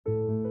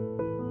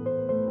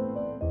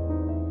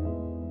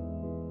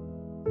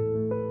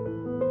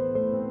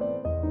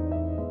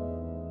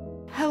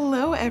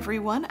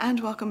everyone, and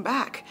welcome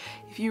back.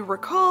 If you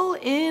recall,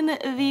 in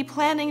the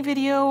planning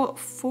video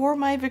for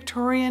my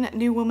Victorian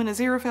Good Omens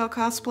Aziraphale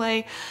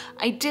cosplay,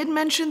 I did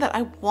mention that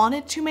I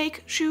wanted to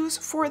make shoes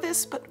for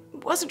this, but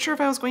wasn't sure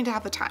if I was going to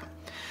have the time.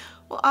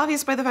 Well,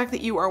 obvious by the fact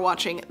that you are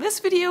watching this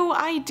video,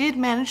 I did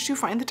manage to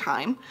find the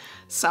time,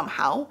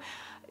 somehow.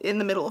 In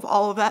the middle of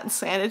all of that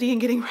insanity and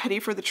getting ready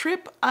for the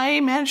trip, I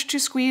managed to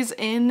squeeze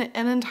in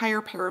an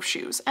entire pair of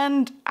shoes.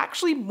 And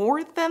actually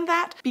more than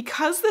that,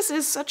 because this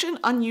is such an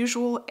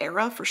unusual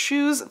era for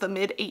shoes, the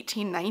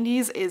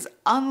mid-1890s is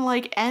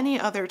unlike any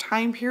other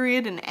time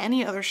period in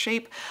any other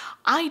shape.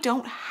 I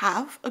don't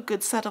have a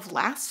good set of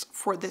lasts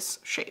for this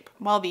shape.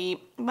 While the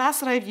last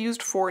that I've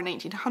used for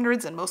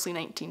 1900s and mostly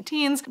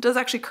 19-teens does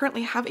actually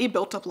currently have a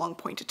built-up long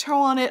pointed toe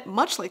on it,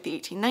 much like the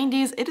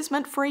 1890s, it is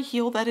meant for a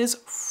heel that is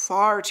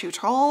far too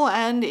tall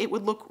and it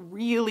would look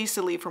really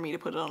silly for me to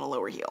put it on a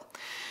lower heel.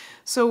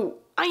 So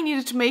I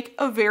needed to make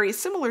a very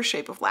similar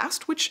shape of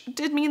last, which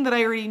did mean that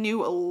I already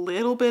knew a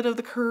little bit of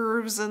the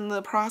curves and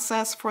the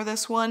process for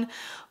this one,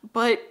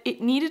 but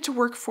it needed to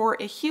work for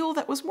a heel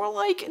that was more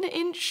like an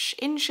inch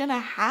and a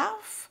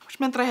half, which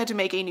meant that I had to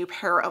make a new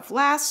pair of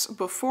lasts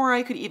before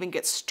I could even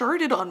get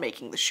started on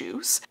making the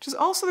shoes, which is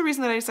also the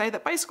reason that I decided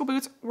that bicycle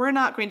boots were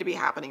not going to be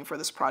happening for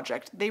this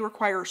project. They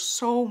require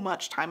so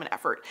much time and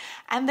effort,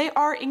 and they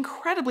are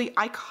incredibly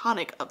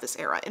iconic of this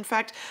era. In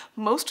fact,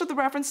 most of the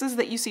references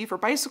that you see for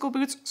bicycle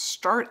boots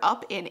start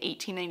up in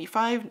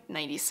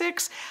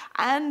 1895-96,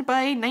 and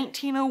by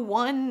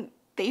 1901,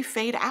 they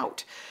fade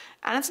out.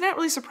 And it's not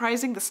really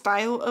surprising the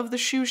style of the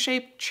shoe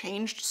shape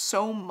changed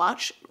so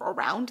much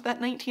around that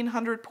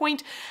 1900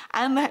 point,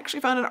 and I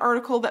actually found an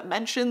article that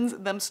mentions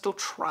them still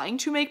trying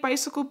to make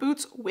bicycle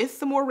boots with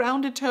the more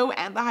rounded toe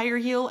and the higher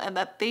heel, and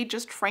that they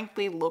just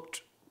frankly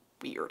looked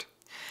weird.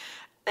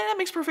 And that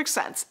makes perfect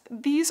sense.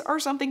 These are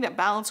something that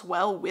balance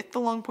well with the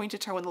long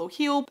pointed toe and low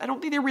heel. I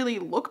don't think they really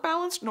look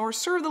balanced nor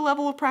serve the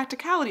level of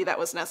practicality that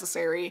was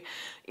necessary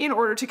in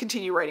order to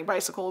continue riding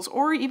bicycles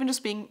or even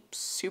just being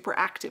super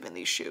active in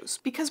these shoes.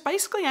 Because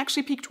bicycling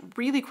actually peaked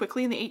really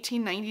quickly in the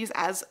 1890s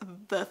as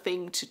the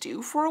thing to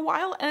do for a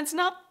while, and it's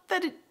not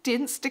that it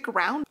didn't stick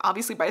around.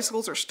 Obviously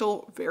bicycles are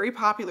still very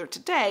popular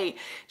today,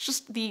 it's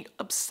just the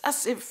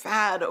obsessive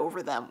fad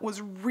over them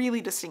was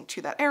really distinct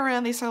to that era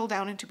and they settled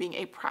down into being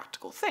a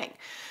practical thing.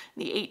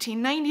 In the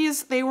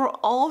 1890s, they were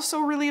also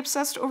really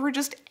obsessed over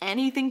just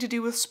anything to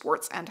do with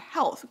sports and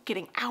health,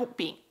 getting out,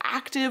 being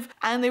active,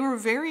 and they were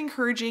very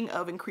encouraging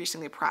of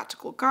increasingly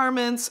practical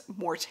garments,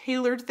 more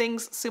tailored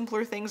things,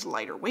 simpler things,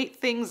 lighter weight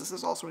things. This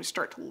is also when we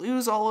start to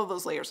lose all of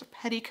those layers of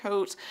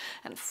petticoat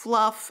and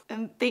fluff,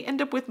 and they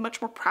end up with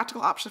much more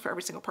practical options for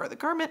every single part of the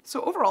garment.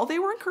 So overall, they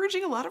were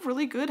encouraging a lot of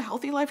really good,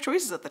 healthy life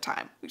choices at the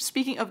time.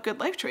 Speaking of good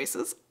life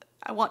choices,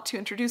 I want to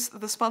introduce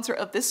the sponsor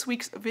of this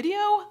week's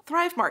video,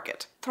 Thrive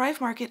Market.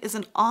 Thrive Market is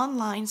an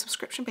online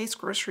subscription-based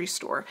grocery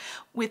store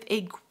with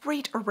a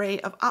great array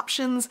of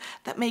options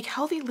that make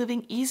healthy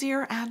living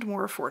easier and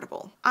more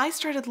affordable. I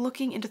started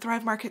looking into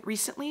Thrive Market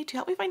recently to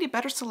help me find a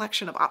better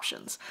selection of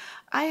options.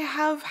 I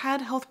have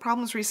had health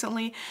problems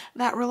recently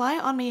that rely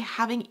on me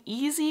having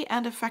easy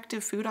and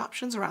effective food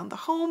options around the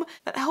home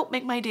that help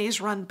make my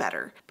days run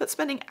better. But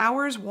spending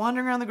hours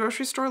wandering around the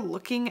grocery store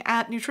looking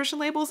at nutrition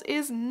labels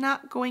is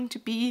not going to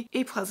be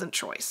a pleasant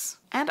choice.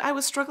 And I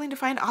was struggling to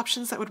find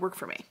options that would work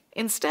for me.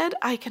 Instead,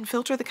 I can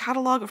filter the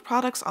catalog of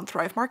products on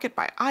Thrive Market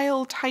by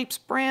aisle, types,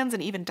 brands,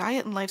 and even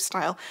diet and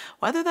lifestyle,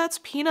 whether that's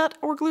peanut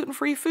or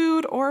gluten-free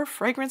food or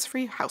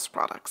fragrance-free house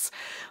products.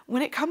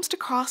 When it comes to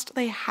cost,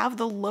 they have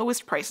the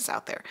lowest prices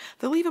out there.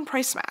 They'll even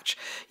price match.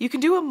 You can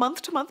do a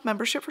month-to-month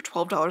membership for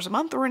 $12 a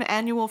month or an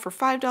annual for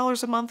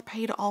 $5 a month,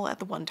 paid all at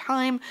the one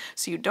time,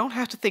 so you don't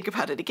have to think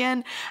about it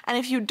again. And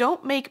if you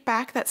don't make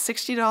back that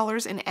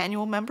 $60 in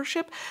annual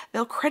membership,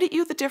 they'll credit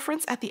you the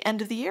difference at the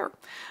end of the year.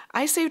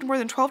 I saved more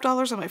than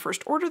 $12 on my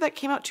first order that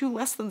came out to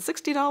less than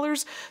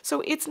 $60,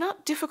 so it's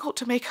not difficult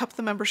to make up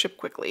the membership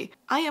quickly.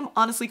 I am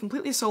honestly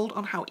completely sold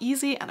on how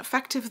easy and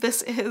effective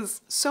this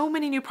is. So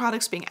many new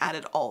products being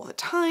added all the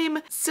time,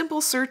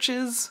 simple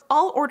searches,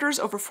 all orders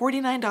over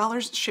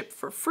 $49 ship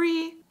for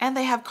free, and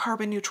they have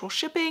carbon neutral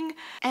shipping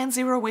and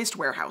zero waste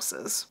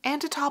warehouses.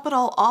 And to top it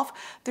all off,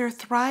 their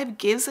Thrive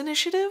Gives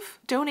initiative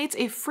donates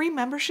a free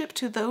membership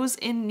to those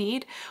in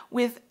need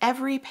with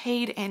every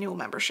paid annual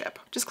membership.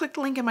 Just click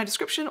the link in my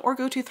description or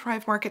go to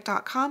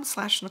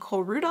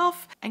thrivemarket.com/Nicole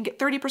Rudolph and get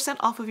 30%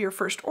 off of your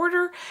first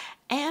order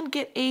and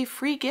get a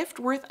free gift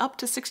worth up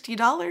to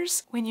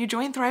 $60 when you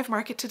join Thrive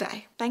Market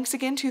today. Thanks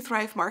again to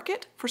Thrive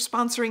Market for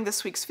sponsoring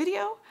this week's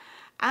video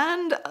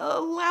and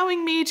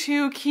allowing me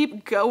to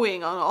keep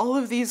going on all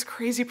of these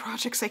crazy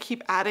projects I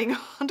keep adding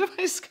onto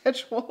my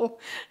schedule.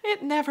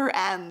 It never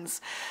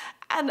ends.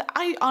 And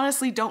I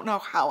honestly don't know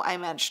how I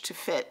managed to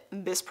fit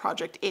this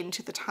project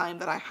into the time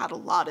that I had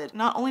allotted.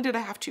 Not only did I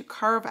have to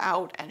carve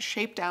out and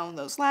shape down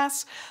those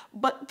lasts,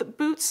 but the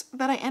boots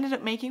that I ended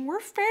up making were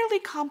fairly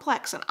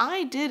complex, and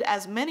I did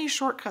as many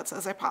shortcuts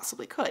as I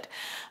possibly could.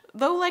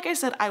 though, like I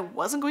said, I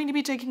wasn't going to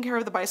be taking care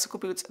of the bicycle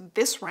boots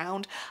this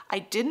round, I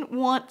didn't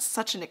want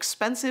such an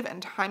expensive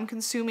and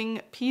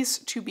time-consuming piece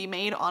to be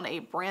made on a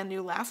brand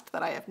new last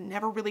that I have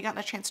never really gotten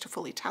a chance to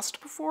fully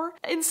test before.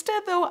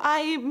 Instead, though,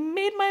 I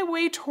made my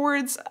way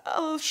towards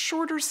a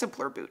shorter,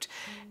 simpler boot.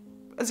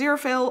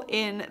 Aziraphale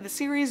in the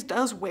series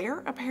does wear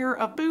a pair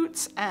of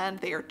boots, and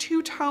they are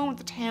two-tone,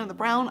 the tan and the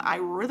brown. I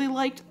really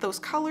liked those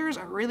colors,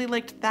 I really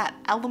liked that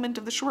element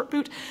of the short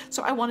boot,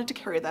 so I wanted to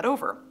carry that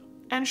over.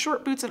 And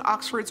short boots and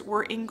Oxfords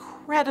were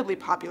incredibly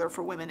popular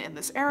for women in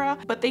this era,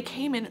 but they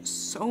came in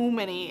so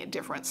many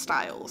different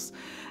styles.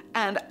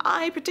 And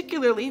I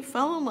particularly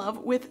fell in love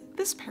with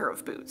this pair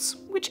of boots,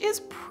 which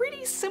is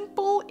pretty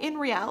simple in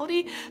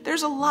reality.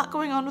 There's a lot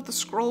going on with the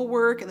scroll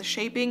work and the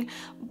shaping,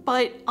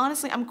 but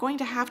honestly, I'm going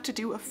to have to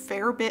do a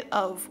fair bit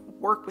of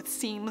work with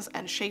seams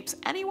and shapes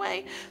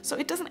anyway, so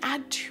it doesn't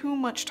add too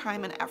much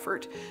time and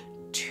effort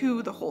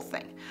to the whole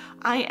thing.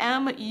 I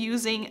am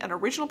using an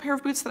original pair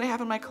of boots that I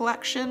have in my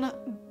collection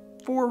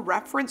for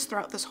reference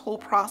throughout this whole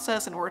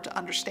process in order to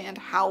understand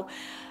how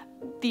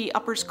the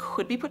uppers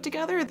could be put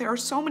together. There are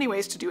so many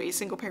ways to do a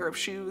single pair of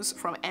shoes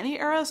from any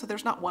era, so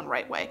there's not one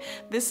right way.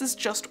 This is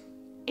just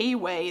a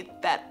way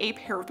that a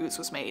pair of boots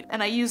was made,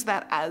 and I use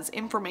that as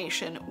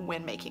information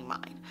when making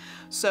mine.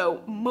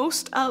 So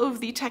most of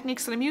the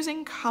techniques that I'm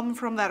using come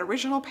from that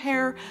original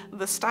pair.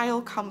 The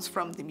style comes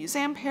from the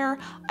museum pair.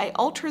 I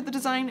altered the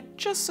design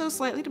just so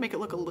slightly to make it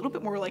look a little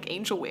bit more like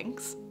angel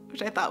wings,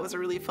 which I thought was a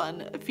really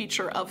fun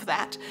feature of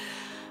that.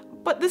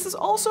 But this is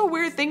also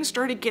where things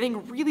started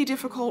getting really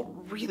difficult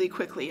really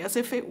quickly, as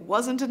if it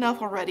wasn't enough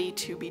already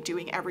to be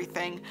doing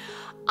everything.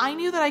 I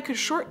knew that I could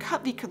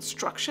shortcut the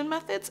construction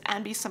methods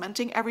and be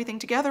cementing everything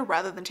together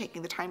rather than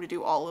taking the time to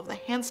do all of the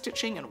hand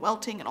stitching and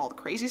welting and all the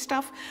crazy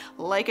stuff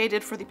like I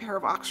did for the pair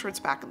of Oxfords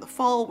back in the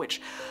fall,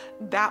 which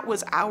that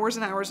was hours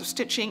and hours of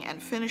stitching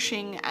and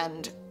finishing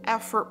and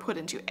effort put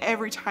into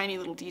every tiny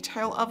little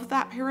detail of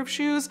that pair of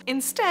shoes.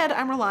 Instead,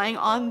 I'm relying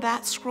on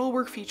that scroll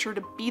work feature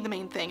to be the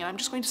main thing, and I'm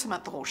just going to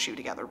cement the whole shoe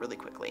together really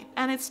quickly.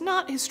 And it's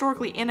not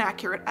historically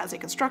inaccurate as a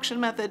construction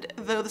method,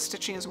 though the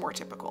stitching is more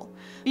typical.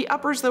 The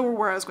uppers, though, were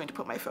where I was going to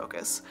put my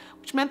focus,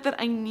 which meant that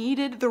I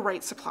needed the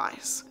right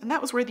supplies. And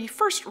that was where the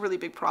first really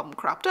big problem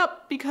cropped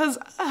up, because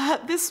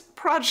this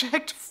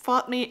project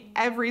fought me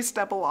every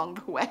step along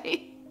the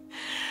way.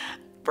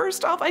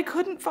 First off, I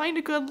couldn't find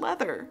a good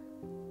leather.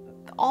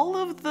 All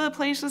of the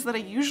places that I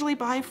usually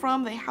buy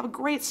from, they have a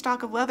great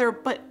stock of leather,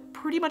 but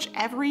pretty much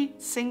every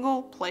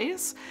single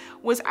place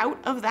was out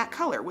of that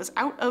color, was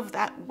out of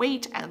that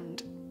weight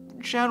and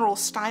general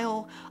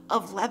style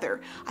of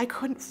leather. I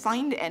couldn't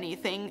find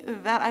anything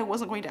that I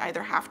wasn't going to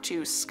either have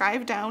to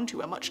skive down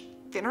to a much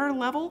thinner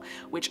level,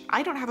 which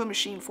I don't have a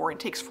machine for and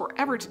takes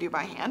forever to do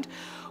by hand,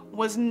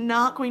 was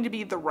not going to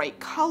be the right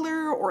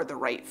color or the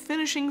right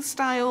finishing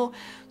style,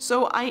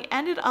 so I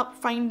ended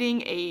up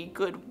finding a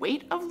good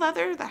weight of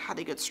leather that had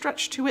a good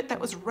stretch to it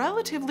that was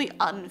relatively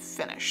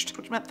unfinished,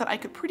 which meant that I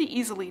could pretty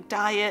easily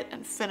dye it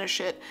and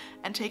finish it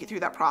and take it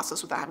through that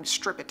process without having to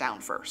strip it down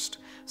first.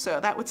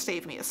 So that would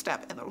save me a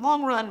step in the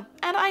long run.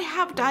 And I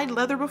have dyed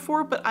leather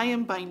before, but I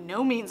am by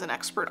no means an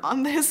expert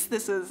on this.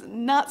 This is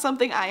not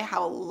something I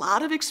have a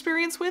lot of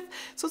experience with,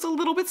 so it's a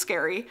little bit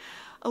scary,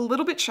 a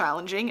little bit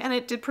challenging, and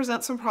it did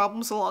present some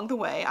problems along the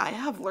way. I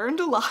have learned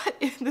a lot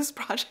in this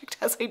project,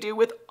 as I do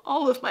with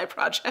all of my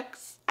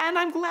projects. And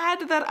I'm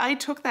glad that I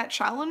took that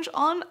challenge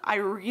on. I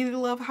really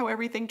love how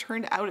everything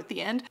turned out at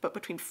the end, but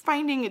between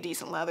finding a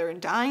decent leather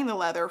and dyeing the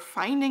leather,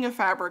 finding a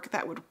fabric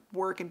that would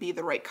work and be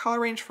the right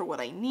color range for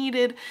what I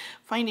needed,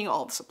 finding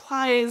all the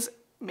supplies,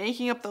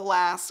 making up the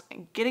last,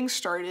 and getting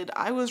started,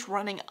 I was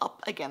running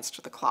up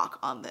against the clock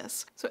on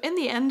this. So in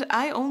the end,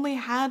 I only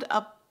had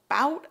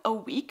about a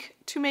week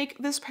to make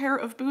this pair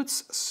of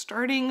boots,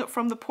 starting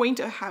from the point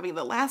of having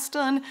the last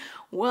done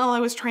while I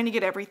was trying to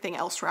get everything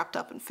else wrapped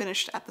up and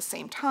finished at the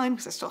same time,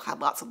 because I still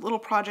had lots of little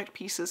project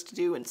pieces to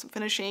do and some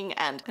finishing,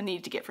 and I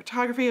needed to get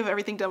photography of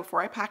everything done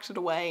before I packed it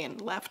away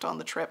and left on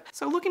the trip.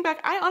 So looking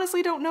back, I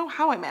honestly don't know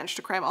how I managed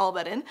to cram all of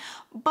that in,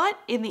 but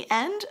in the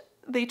end,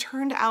 they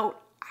turned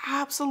out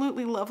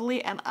absolutely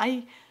lovely, and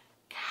I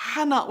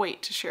cannot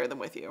wait to share them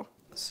with you.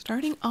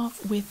 Starting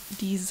off with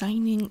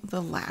designing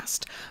the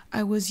last,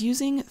 I was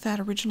using that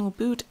original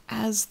boot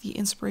as the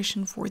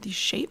inspiration for the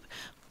shape,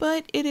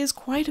 but it is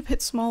quite a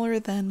bit smaller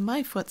than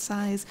my foot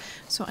size,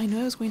 so I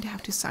knew I was going to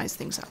have to size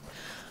things up.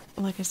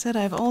 Like I said,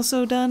 I've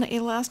also done a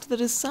last that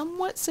is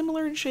somewhat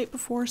similar in shape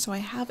before, so I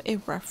have a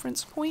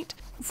reference point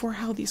for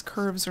how these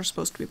curves are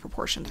supposed to be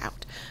proportioned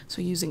out.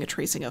 So using a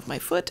tracing of my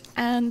foot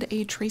and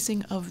a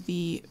tracing of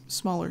the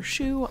smaller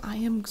shoe, I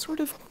am sort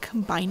of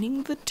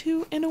combining the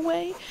two in a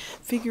way,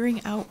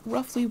 figuring out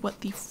roughly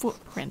what the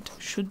footprint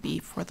should be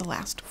for the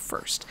last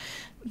first.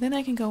 Then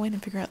I can go in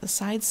and figure out the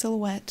side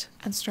silhouette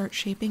and start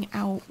shaping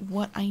out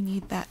what I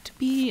need that to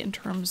be in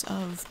terms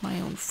of my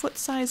own foot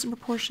size and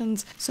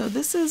proportions. So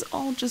this is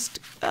all just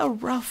a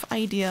rough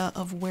idea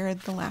of where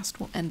the last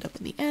will end up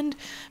in the end,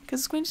 because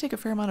it's going to take a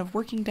fair amount of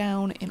working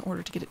down in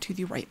order to get it to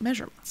the right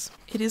measurements.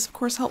 It is of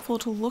course helpful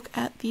to look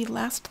at the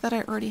last that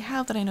I already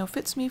have that I know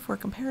fits me for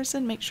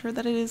comparison, make sure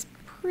that it is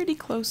pretty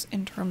close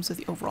in terms of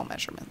the overall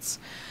measurements.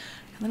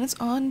 And then it's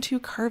on to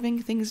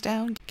carving things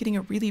down, getting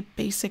a really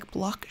basic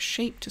block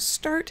shape to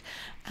start,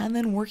 and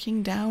then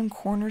working down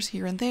corners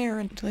here and there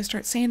until I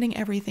start sanding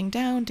everything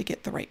down to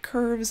get the right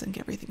curves and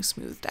get everything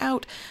smoothed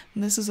out.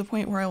 And this is a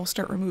point where I will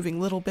start removing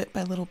little bit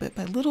by little bit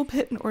by little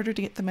bit in order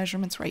to get the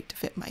measurements right to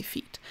fit my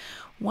feet.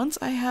 Once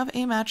I have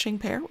a matching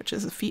pair, which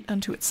is a feat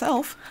unto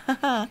itself,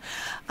 I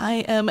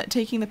am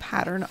taking the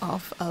pattern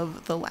off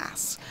of the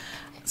lass.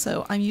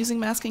 So I'm using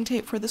masking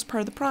tape for this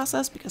part of the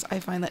process because I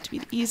find that to be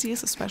the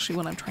easiest, especially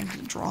when I'm trying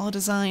to draw a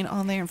design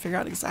on there and figure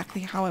out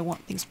exactly how I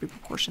want things to be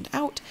proportioned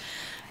out.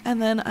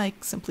 And then I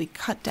simply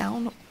cut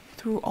down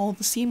through all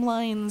the seam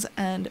lines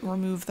and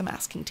remove the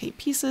masking tape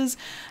pieces,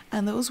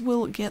 and those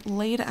will get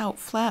laid out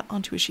flat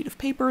onto a sheet of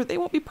paper. They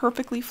won't be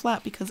perfectly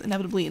flat because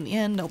inevitably in the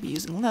end I'll be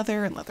using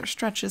leather, and leather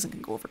stretches and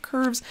can go over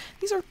curves.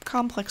 These are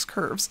complex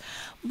curves,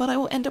 but I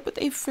will end up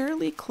with a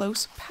fairly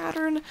close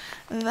pattern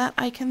that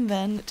I can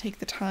then take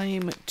the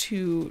time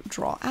to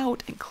draw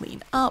out and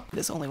clean up.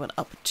 This only went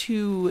up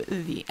to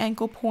the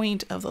ankle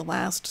point of the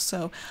last,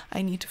 so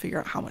I need to figure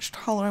out how much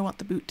taller I want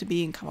the boot to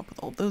be and come up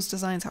with all those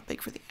designs, how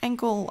big for the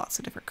ankle, lots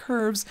of different curves,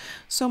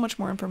 so much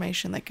more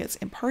information that gets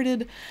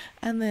imparted,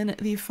 and then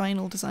the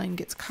final design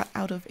gets cut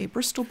out of a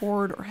Bristol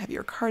board or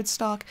heavier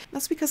cardstock.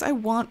 That's because I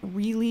want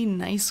really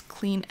nice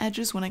clean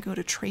edges when I go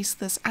to trace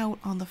this out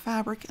on the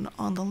fabric and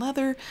on the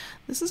leather.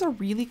 This is a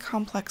really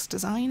complex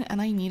design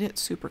and I need it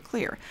super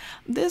clear.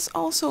 This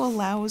also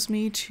allows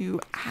me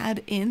to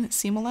add in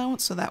seam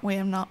allowance, so that way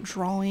I'm not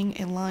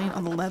drawing a line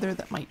on the leather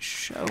that might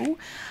show.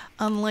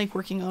 Unlike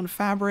working on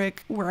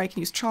fabric where I can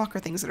use chalk or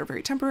things that are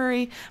very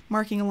temporary,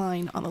 marking a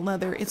line on the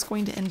leather, it's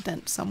going to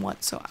indent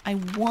somewhat. So I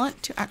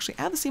want to actually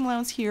add the seam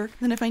allowance here.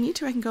 Then if I need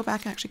to, I can go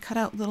back and actually cut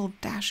out little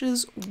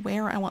dashes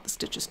where I want the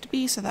stitches to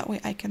be, so that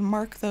way I can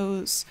mark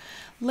those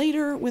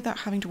later without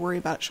having to worry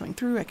about it showing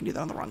through. I can do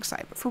that on the wrong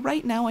side. But for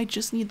right now, I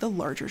just need the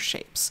larger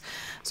shapes.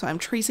 So I'm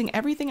tracing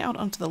everything out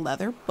onto the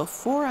leather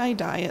before I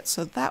dye it,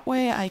 so that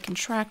way I can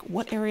track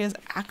what areas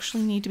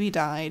actually need to be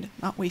dyed,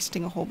 not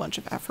wasting a whole bunch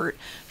of effort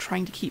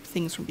trying to keep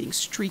things from being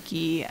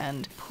streaky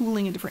and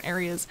pooling in different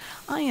areas.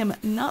 I am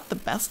not the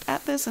best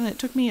at this, and it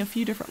took me a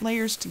few different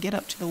layers to get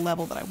up to the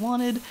level that I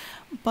wanted,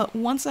 but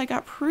once I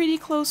got pretty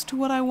close to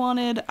what I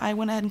wanted, I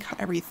went ahead and cut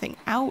everything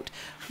out,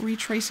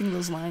 retracing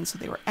those lines so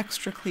they were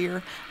extra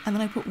clear, and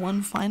then I put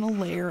one final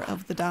layer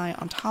of the dye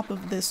on top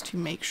of this to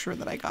make sure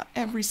that I got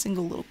every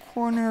single little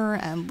corner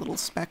and little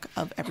speck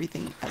of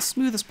everything as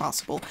smooth as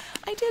possible.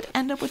 I did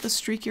end up with a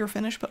streakier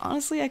finish, but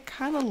honestly I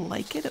kind of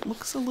like it. It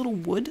looks a little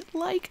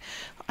wood-like.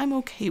 I'm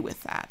okay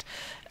with that.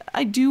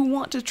 I do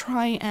want to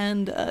try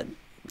and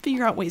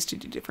figure out ways to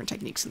do different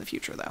techniques in the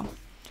future though.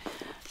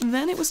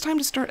 Then it was time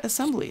to start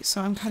assembly, so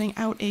I'm cutting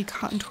out a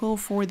cotton twill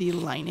for the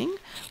lining,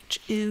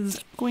 which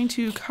is going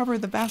to cover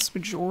the vast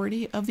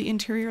majority of the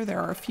interior. There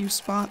are a few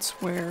spots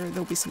where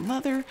there'll be some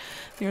leather.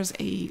 There's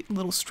a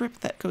little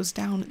strip that goes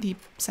down the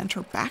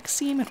center back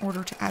seam in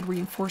order to add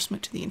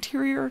reinforcement to the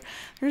interior.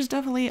 There's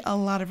definitely a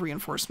lot of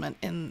reinforcement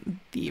in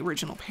the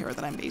original pair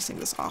that I'm basing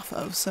this off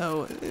of,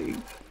 so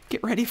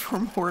get ready for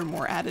more and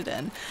more added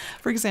in.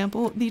 For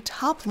example, the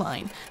top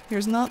line.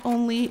 There's not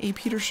only a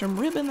Petersham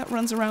ribbon that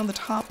runs around the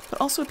top,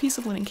 but also a piece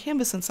of linen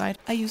canvas inside.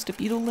 I used a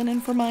beetle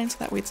linen for mine, so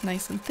that way it's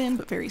nice and thin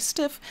but very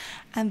stiff,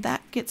 and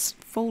that gets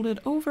folded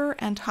over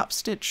and top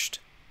stitched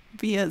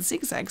via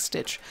zigzag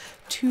stitch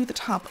to the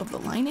top of the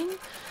lining.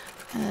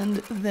 And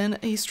then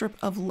a strip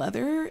of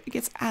leather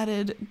gets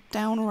added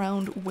down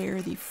around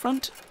where the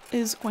front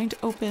is going to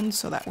open,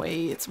 so that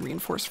way it's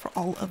reinforced for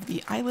all of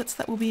the eyelets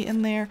that will be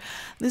in there.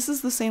 This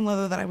is the same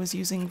leather that I was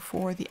using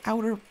for the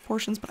outer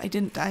portions, but I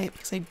didn't dye it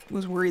because I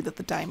was worried that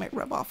the dye might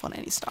rub off on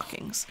any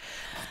stockings.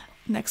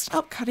 Next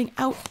up, cutting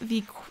out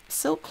the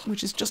silk,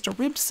 which is just a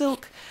ribbed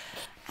silk.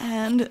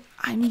 And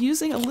I'm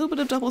using a little bit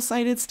of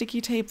double-sided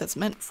sticky tape that's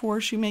meant for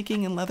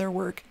shoemaking and leather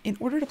work in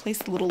order to place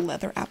the little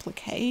leather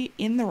applique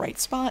in the right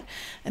spot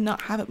and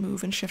not have it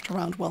move and shift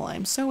around while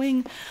I'm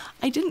sewing.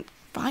 I didn't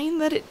find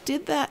that it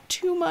did that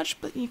too much,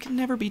 but you can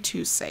never be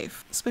too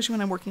safe, especially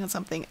when I'm working on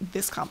something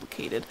this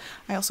complicated.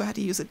 I also had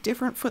to use a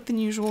different foot than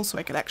usual so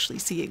I could actually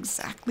see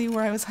exactly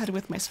where I was headed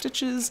with my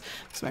stitches,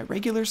 so my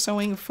regular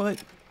sewing foot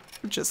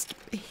just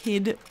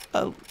hid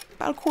about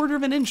a quarter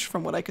of an inch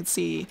from what I could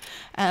see,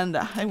 and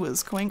I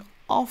was going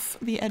off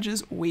the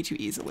edges way too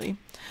easily.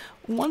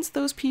 Once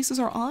those pieces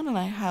are on, and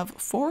I have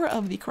 4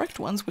 of the correct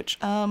ones, which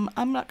I'm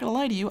not gonna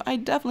lie to you, I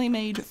definitely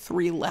made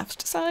 3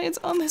 left sides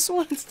on this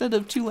one instead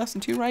of 2 lefts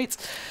and 2 rights,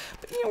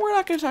 but you know, we're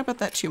not gonna talk about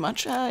that too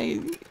much.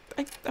 I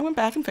went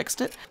back and fixed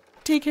it.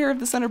 Take care of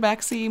the center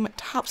back seam,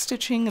 top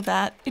stitching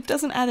that. It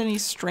doesn't add any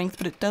strength,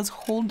 but it does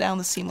hold down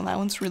the seam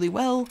allowance really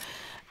well.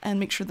 and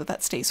make sure that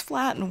that stays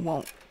flat and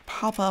won't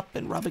pop up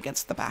and rub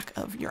against the back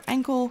of your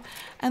ankle.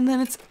 And then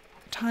it's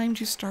time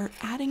to start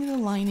adding the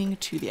lining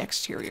to the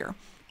exterior.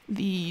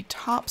 The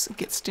tops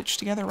get stitched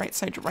together right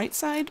side to right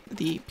side,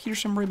 the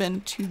Peterson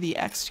ribbon to the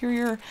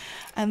exterior,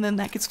 and then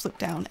that gets flipped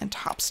down and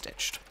top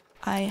stitched.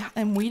 I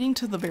am waiting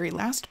to the very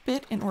last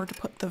bit in order to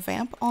put the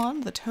vamp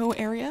on, the toe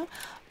area.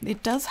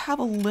 It does have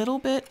a little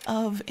bit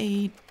of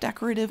a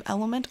decorative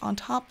element on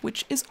top,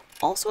 which is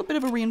also a bit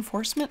of a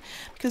reinforcement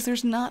because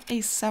there's not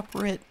a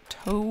separate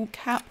toe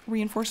cap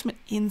reinforcement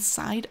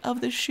inside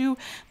of the shoe.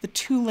 The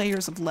 2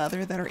 layers of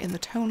leather that are in the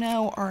toe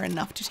now are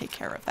enough to take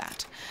care of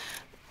that.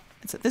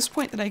 It's at this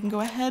point that I can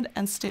go ahead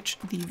and stitch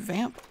the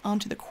vamp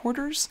onto the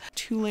quarters.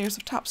 2 layers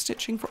of top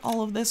stitching for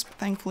all of this.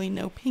 Thankfully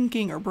no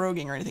pinking or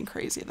broguing or anything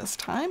crazy this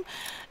time.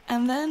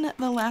 And then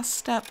the last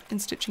step in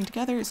stitching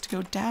together is to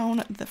go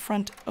down the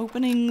front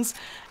openings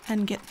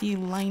and get the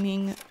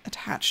lining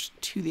attached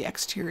to the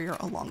exterior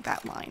along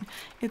that line.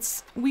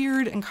 It's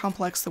weird and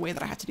complex the way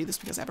that I have to do this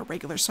because I have a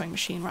regular sewing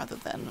machine rather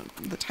than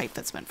the type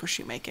that's meant for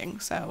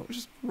shoemaking, so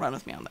just run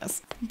with me on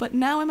this. But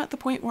now I'm at the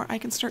point where I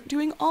can start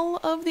doing all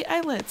of the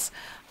eyelets.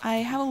 I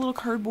have a little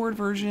cardboard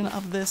version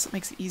of this. It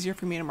makes it easier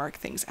for me to mark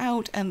things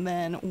out, and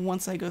then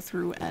once I go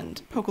through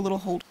and poke a little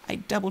hole, I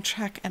double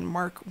check and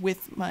mark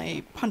with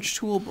my punch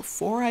tool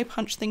before I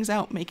punch things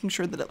out, making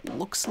sure that it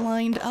looks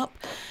lined up,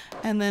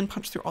 and then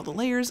punch through all the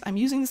layers. I'm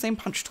using the same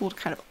punch tool to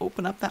kind of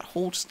open up that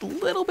hole just a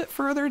little bit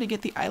further to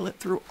get the eyelet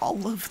through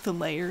all of the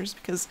layers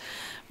because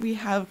we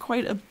have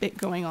quite a bit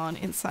going on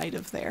inside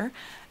of there.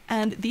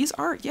 And these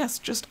are, yes,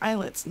 just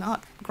eyelets,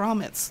 not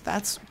grommets.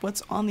 That's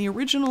what's on the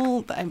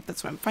original.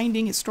 That's what I'm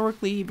finding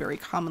historically, very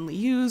commonly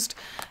used.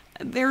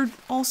 They're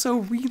also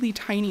really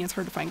tiny. It's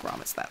hard to find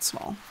grommets that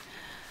small.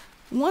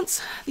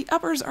 Once the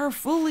uppers are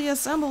fully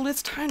assembled,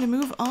 it's time to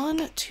move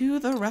on to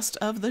the rest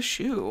of the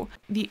shoe.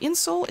 The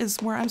insole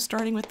is where I'm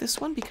starting with this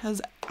one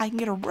because I can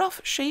get a rough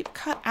shape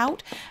cut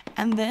out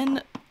and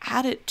then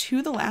add it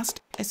to the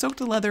last. I soaked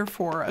the leather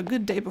for a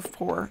good day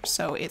before,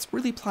 so it's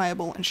really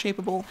pliable and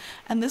shapeable,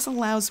 and this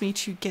allows me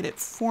to get it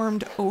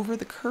formed over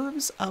the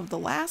curves of the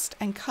last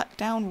and cut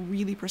down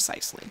really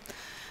precisely.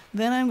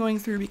 Then I'm going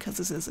through, because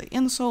this is an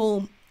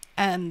insole,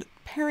 and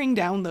paring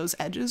down those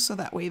edges so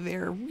that way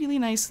they're really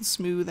nice and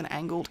smooth and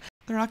angled.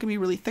 They're not going to be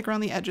really thick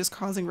around the edges,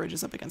 causing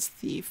ridges up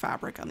against the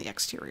fabric on the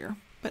exterior.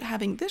 But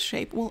having this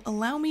shape will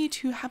allow me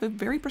to have a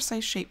very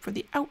precise shape for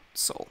the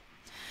outsole.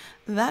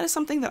 That is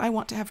something that I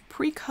want to have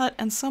pre-cut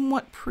and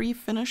somewhat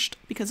pre-finished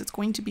because it's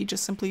going to be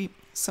just simply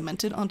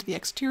cemented onto the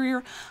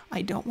exterior.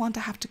 I don't want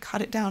to have to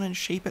cut it down and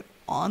shape it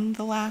on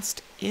the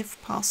last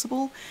if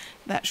possible.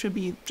 That should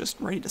be just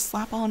ready to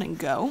slap on and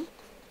go.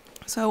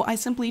 So I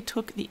simply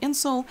took the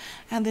insole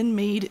and then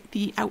made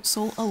the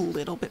outsole a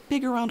little bit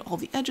bigger around all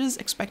the edges,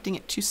 expecting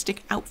it to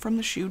stick out from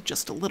the shoe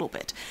just a little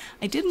bit.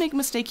 I did make a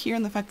mistake here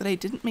in the fact that I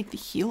didn't make the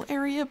heel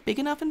area big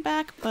enough in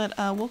back, but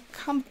we'll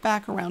come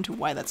back around to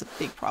why that's a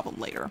big problem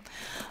later.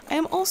 I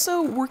am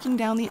also working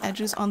down the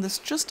edges on this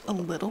just a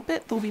little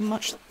bit. They'll be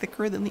much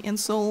thicker than the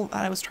insole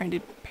that I was trying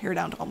to pare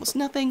down to almost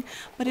nothing,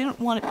 but I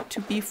didn't want it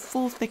to be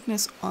full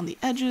thickness on the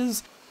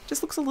edges.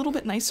 Just looks a little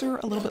bit nicer,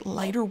 a little bit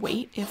lighter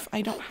weight if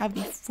I don't have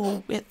the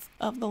full width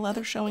of the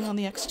leather showing on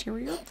the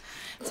exterior.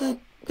 It's a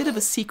bit of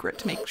a secret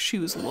to make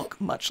shoes look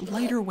much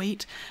lighter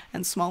weight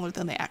and smaller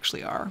than they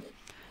actually are.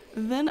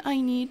 Then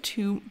I need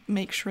to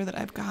make sure that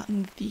I've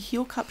gotten the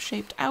heel cup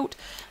shaped out.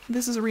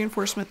 This is a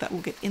reinforcement that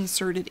will get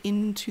inserted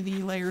into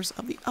the layers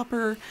of the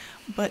upper,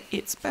 but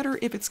it's better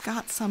if it's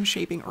got some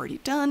shaping already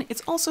done.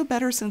 It's also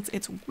better, since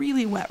it's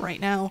really wet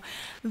right now,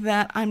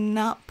 that I'm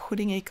not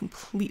putting a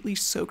completely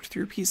soaked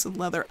through piece of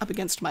leather up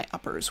against my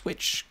uppers,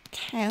 which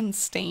can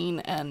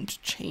stain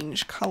and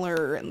change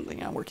color,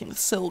 and working with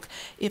silk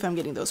if I'm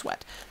getting those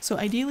wet. So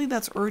ideally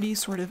that's already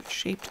sort of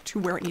shaped to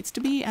where it needs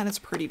to be and it's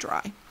pretty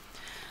dry.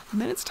 And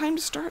then it's time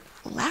to start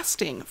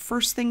lasting.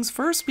 First things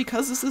first,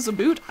 because this is a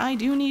boot, I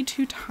do need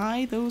to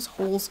tie those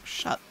holes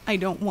shut. I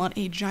don't want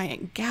a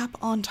giant gap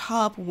on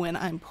top when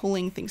I'm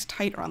pulling things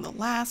tight around the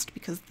last,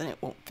 because then it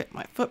won't fit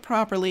my foot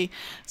properly.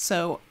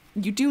 So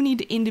you do need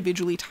to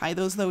individually tie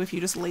those, though. If you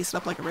just lace it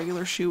up like a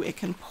regular shoe, it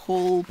can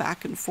pull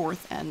back and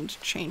forth and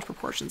change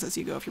proportions as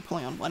you go if you're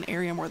pulling on one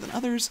area more than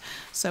others.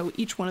 So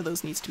each one of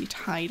those needs to be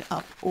tied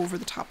up over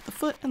the top of the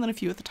foot, and then a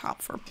few at the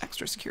top for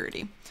extra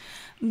security.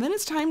 And then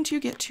it's time to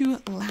get to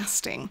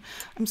lasting.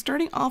 I'm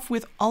starting off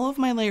with all of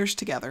my layers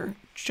together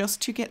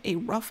just to get a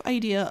rough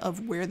idea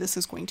of where this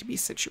is going to be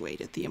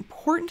situated. The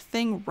important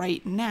thing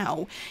right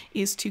now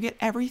is to get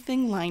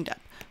everything lined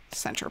up.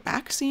 Center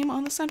back seam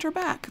on the center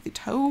back, the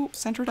toe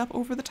centered up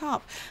over the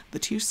top, the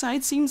 2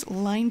 side seams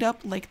lined up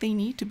like they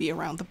need to be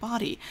around the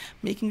body,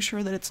 making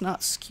sure that it's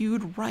not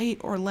skewed right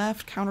or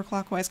left,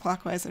 counterclockwise,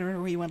 clockwise,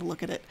 whatever way you want to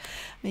look at it,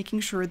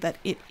 making sure that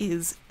it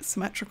is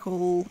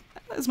symmetrical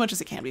as much as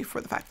it can be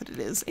for the fact that it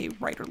is a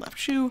right or left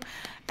shoe,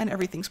 and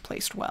everything's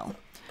placed well.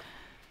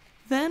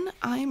 Then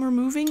I'm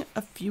removing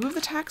a few of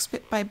the tacks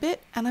bit by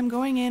bit, and I'm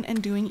going in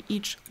and doing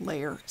each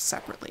layer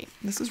separately.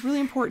 This is really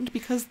important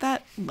because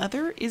that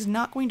leather is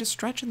not going to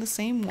stretch in the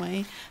same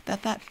way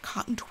that that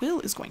cotton twill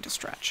is going to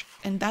stretch.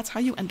 And that's how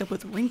you end up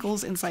with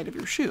wrinkles inside of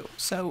your shoe.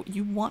 So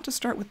you want to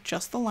start with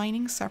just the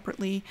lining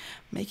separately,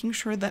 making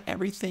sure that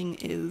everything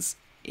is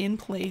in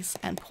place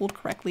and pulled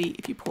correctly.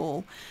 If you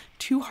pull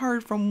too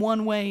hard from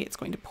one way, it's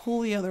going to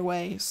pull the other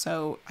way,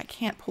 so I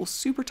can't pull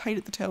super tight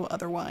at the toe,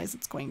 otherwise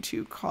it's going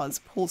to cause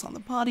pulls on the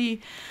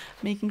body.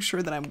 Making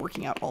sure that I'm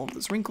working out all of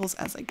those wrinkles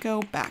as I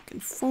go, back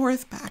and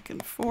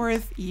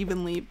forth,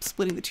 evenly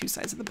splitting the two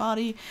sides of the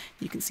body.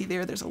 You can see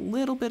there's a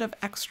little bit of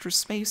extra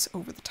space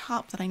over the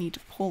top that I need to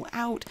pull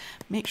out.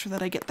 Make sure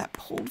that I get that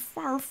pulled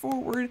far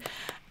forward.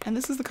 And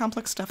this is the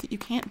complex stuff that you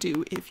can't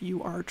do if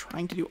you are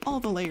trying to do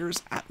all the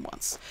layers at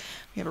once.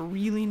 We have a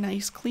really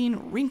nice, clean,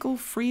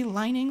 wrinkle-free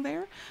lining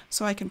there,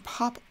 so I can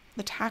pop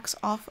the tacks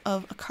off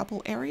of a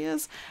couple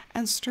areas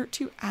and start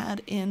to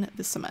add in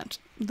the cement.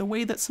 The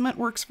way that cement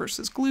works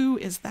versus glue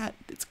is that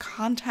it's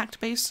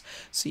contact-based,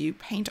 so you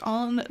paint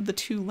on the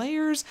two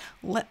layers,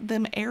 let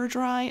them air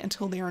dry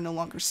until they are no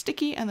longer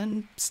sticky, and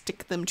then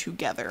stick them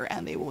together,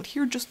 and they will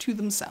adhere just to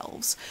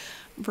themselves,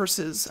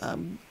 versus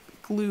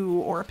glue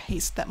or a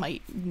paste that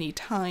might need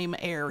time,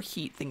 air,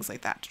 heat, things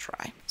like that to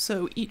dry.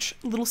 So each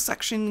little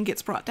section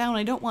gets brought down.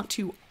 I don't want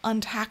to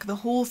untack the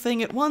whole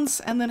thing at once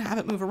and then have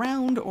it move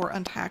around, or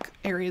untack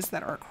areas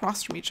that are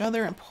across from each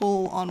other and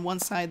pull on one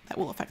side that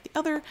will affect the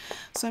other.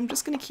 So I'm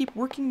just going to keep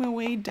working my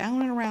way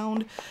down and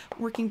around,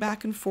 working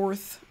back and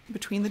forth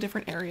between the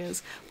different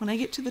areas. When I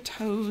get to the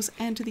toes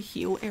and to the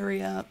heel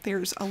area,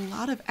 there's a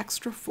lot of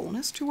extra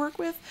fullness to work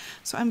with,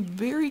 so I'm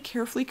very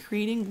carefully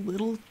creating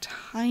little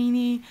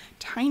tiny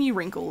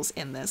wrinkles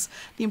in this.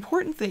 The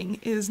important thing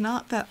is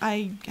not that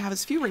I have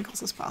as few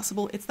wrinkles as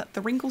possible, it's that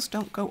the wrinkles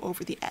don't go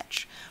over the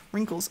edge.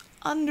 Wrinkles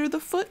under the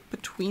foot,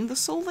 between the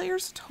sole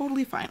layers,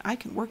 totally fine. I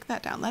can work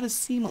that down. That is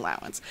seam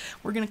allowance.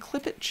 We're going to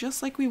clip it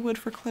just like we would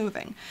for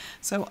clothing.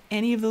 So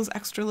any of those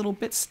extra little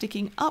bits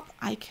sticking up,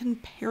 I can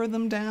pare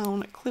them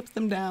down, clip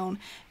them down,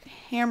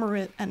 hammer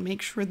it, and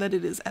make sure that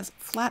it is as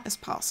flat as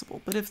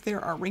possible. But if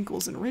there are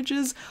wrinkles and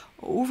ridges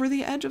over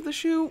the edge of the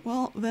shoe,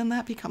 well, then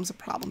that becomes a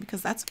problem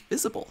because that's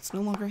visible. It's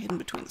no longer hidden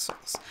between the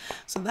soles.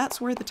 So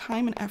that's where the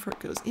time and effort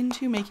goes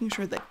into making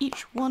sure that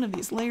each one of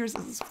these layers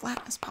is as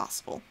flat as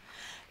possible.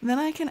 Then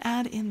I can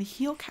add in the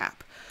heel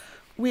cap,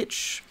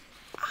 which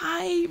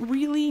I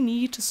really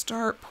need to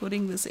start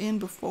putting this in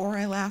before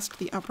I last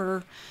the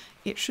upper.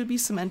 It should be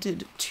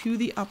cemented to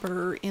the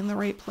upper in the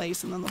right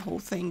place and then the whole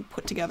thing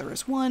put together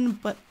as one,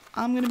 but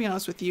I'm going to be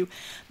honest with you,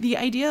 the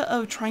idea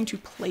of trying to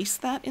place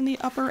that in the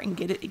upper and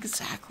get it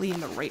exactly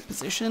in the right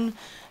position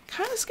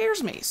kind of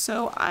scares me,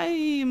 so I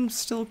am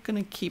still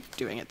going to keep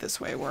doing it this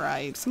way, where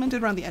I cement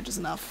it around the edges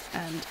enough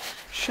and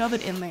shove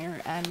it in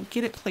there and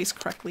get it placed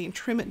correctly and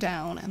trim it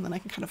down, and then I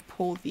can kind of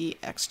pull the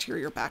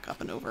exterior back up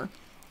and over.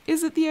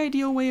 Is it the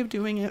ideal way of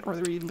doing it, or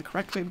even the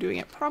correct way of doing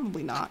it?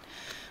 Probably not,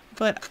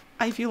 but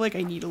I feel like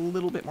I need a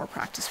little bit more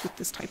practice with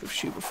this type of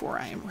shoe before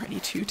I am ready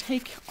to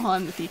take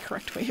on the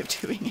correct way of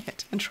doing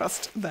it and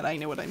trust that I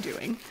know what I'm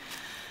doing.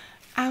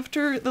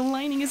 After the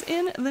lining is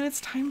in, then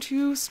it's time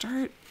to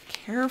start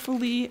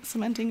carefully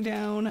cementing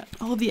down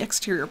all of the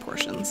exterior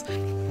portions.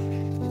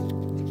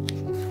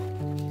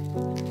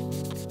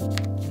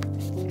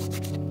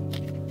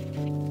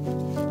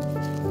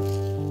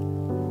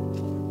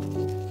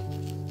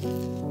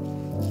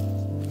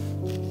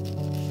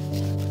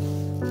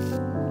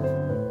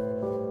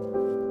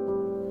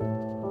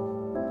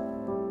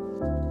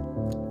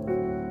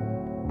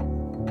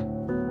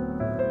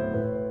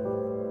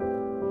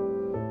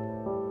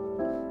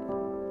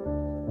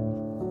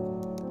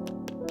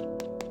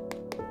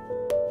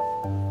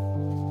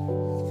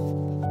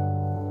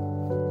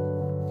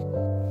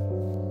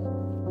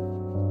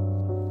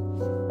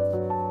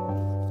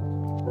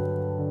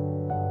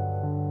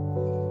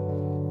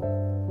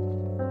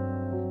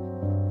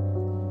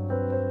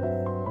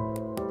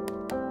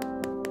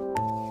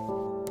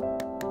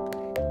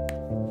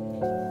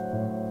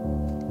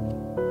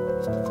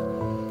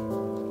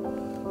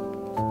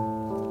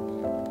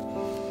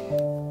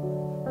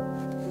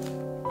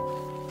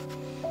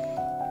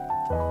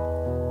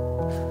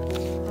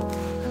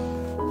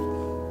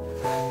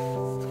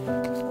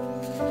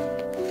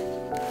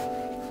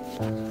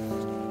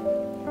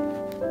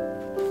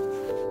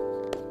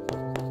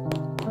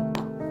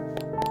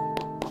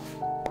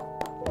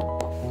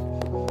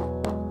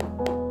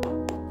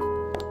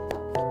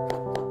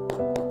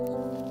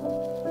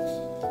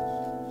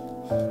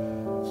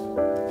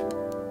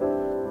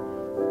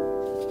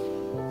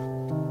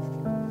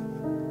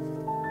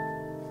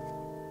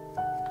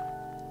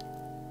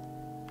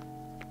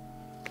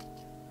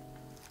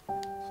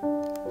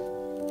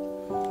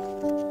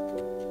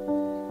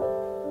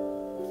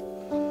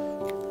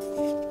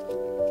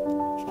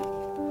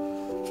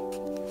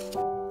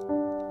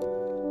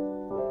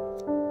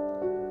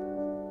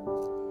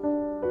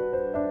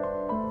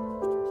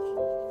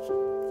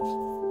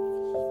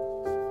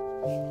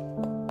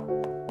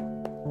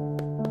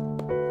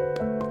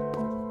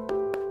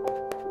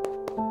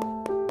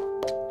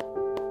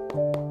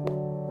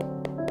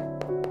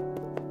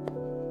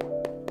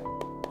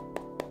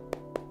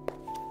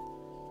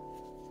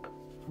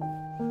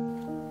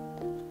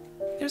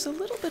 there's a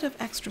little bit of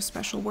extra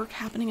special work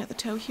happening at the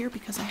toe here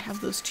because I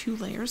have those 2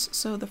 layers.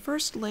 So the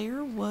first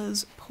layer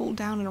was pulled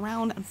down and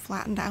around and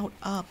flattened out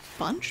a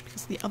bunch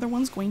because the other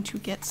one's going to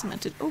get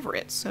cemented over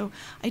it. So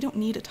I don't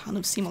need a ton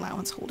of seam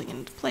allowance holding it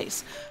into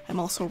place. I'm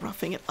also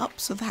roughing it up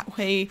so that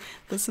way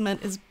the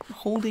cement is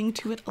holding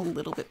to it a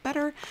little bit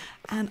better.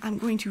 And I'm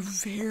going to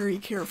very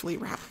carefully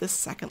wrap this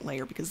second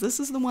layer because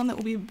this is the one that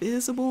will be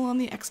visible on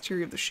the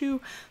exterior of the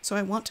shoe. So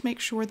I want to make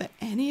sure that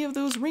any of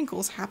those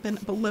wrinkles happen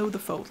below the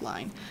fold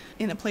line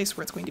in a place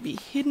where it's going to be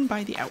hidden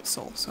by the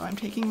outsole. So I'm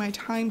taking my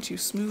time to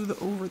smooth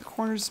over the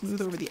corners,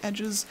 smooth over the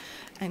edges,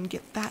 and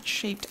get that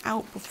shaped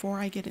out before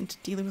I get into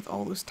dealing with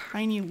all those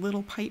tiny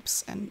little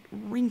pipes and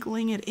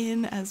wrinkling it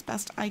in as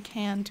best I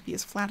can to be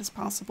as flat as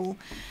possible.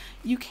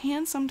 You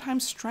can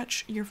sometimes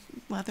stretch your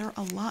leather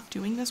a lot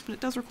doing this, but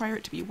it does require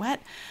it to be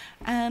wet,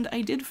 and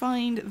I did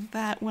find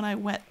that when I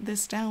wet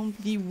this down,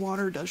 the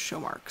water does show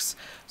marks.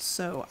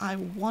 So I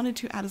wanted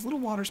to add as little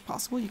water as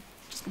possible. You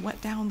just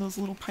wet down those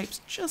little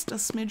pipes just a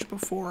smidge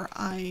before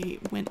I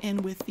went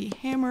in with the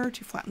hammer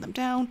to flatten them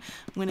down,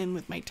 went in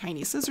with my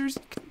tiny scissors.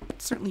 You can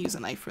certainly use a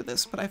knife for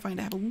this, but I find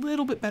I have a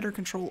little bit better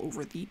control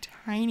over the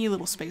tiny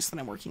little space that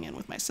I'm working in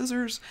with my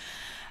scissors,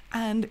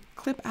 and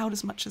clip out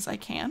as much as I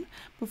can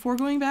before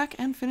going back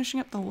and finishing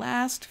up the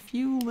last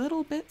few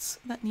little bits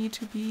that need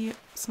to be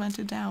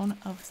cemented down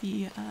of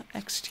the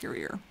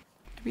exterior.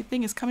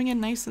 Everything is coming in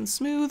nice and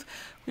smooth,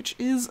 which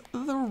is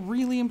the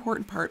really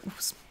important part,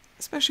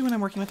 especially when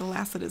I'm working with a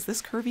last that is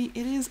this curvy.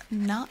 It is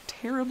not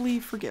terribly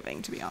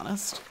forgiving, to be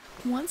honest.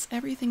 Once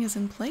everything is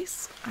in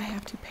place, I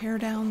have to pare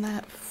down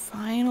that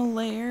final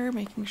layer,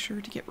 making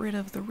sure to get rid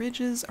of the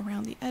ridges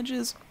around the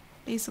edges,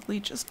 basically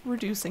just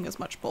reducing as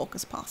much bulk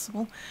as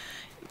possible.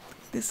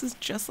 This is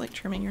just like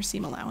trimming your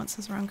seam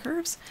allowances around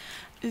curves.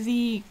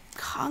 The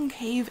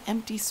concave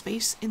empty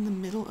space in the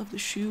middle of the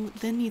shoe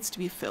then needs to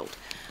be filled.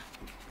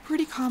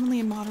 Pretty commonly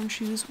in modern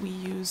shoes we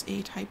use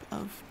a type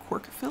of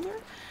cork filler.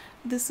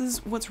 This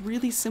is what's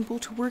really simple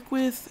to work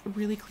with,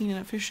 really clean and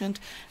efficient.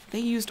 They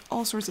used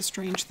all sorts of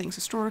strange things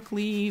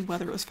historically,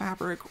 whether it was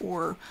fabric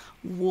or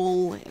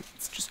wool,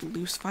 it's just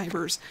loose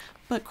fibers.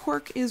 But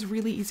cork is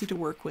really easy to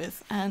work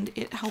with, and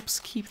it helps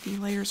keep the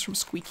layers from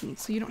squeaking,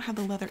 so you don't have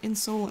the leather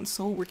insole and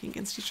sole working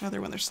against each other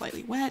when they're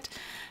slightly wet.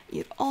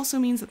 It also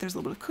means that there's a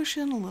little bit of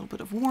cushion, a little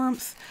bit of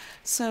warmth,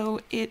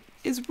 so it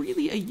is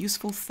really a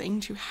useful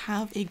thing to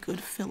have a good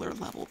filler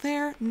level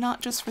there,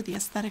 not just for the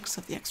aesthetics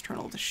of the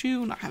external of the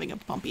shoe, not having a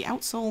bumpy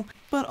outsole,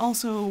 but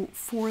also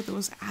for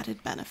those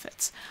added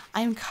benefits. I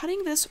am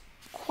cutting this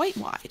quite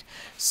wide,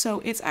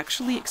 so it's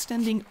actually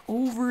extending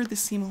over the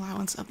seam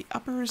allowance of the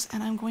uppers,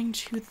 and I'm going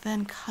to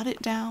then cut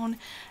it down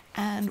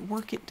and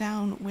work it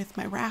down with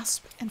my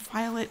rasp and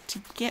file it to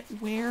get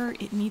where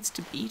it needs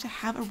to be to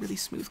have a really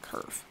smooth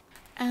curve.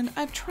 And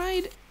I've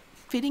tried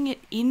fitting it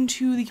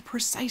into the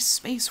precise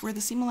space where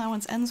the seam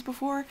allowance ends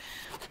before,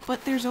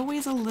 but there's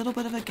always a little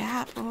bit of a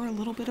gap or a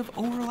little bit of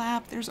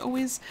overlap. There's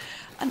always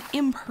an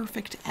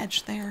imperfect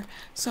edge there,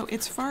 so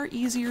it's far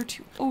easier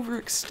to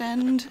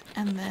overextend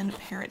and then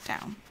pare it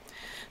down.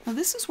 Now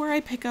this is where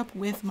I pick up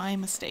with my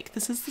mistake.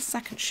 This is the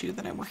second shoe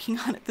that I'm working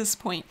on at this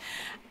point,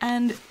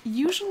 and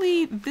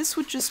usually this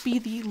would just be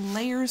the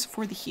layers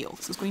for the heel.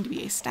 This is going to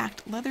be a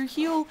stacked leather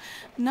heel,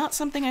 not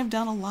something I've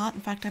done a lot.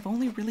 In fact, I've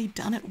only really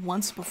done it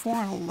once before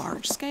on a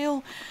large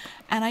scale,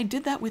 and I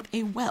did that with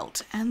a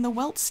welt, and the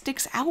welt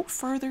sticks out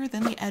further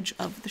than the edge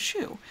of the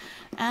shoe,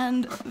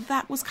 and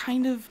that was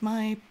kind of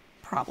my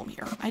problem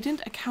here. I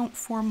didn't account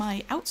for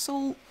my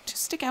outsole to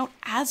stick out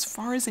as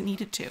far as it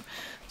needed to.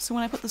 So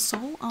when I put the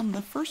sole on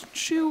the first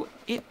shoe,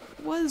 it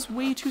was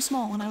way too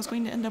small, and I was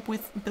going to end up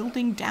with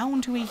building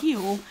down to a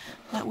heel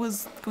that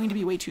was going to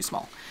be way too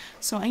small.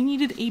 So I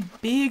needed a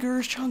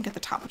bigger chunk at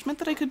the top, which meant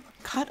that I could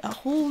cut a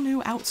whole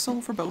new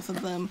outsole for both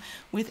of them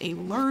with a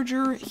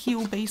larger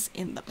heel base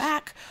in the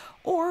back,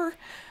 or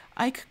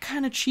I could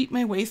kind of cheat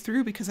my way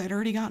through because I'd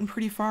already gotten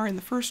pretty far in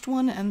the first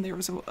one, and there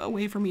was a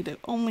way for me to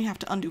only have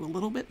to undo a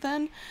little bit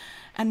then,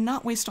 and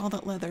not waste all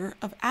that leather,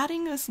 of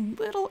adding this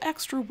little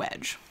extra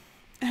wedge.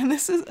 And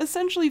this is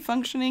essentially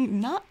functioning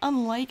not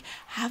unlike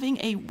having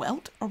a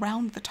welt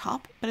around the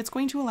top, but it's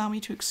going to allow me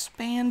to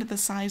expand the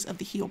size of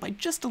the heel by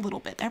just a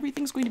little bit.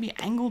 Everything's going to be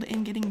angled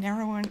in, getting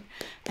narrower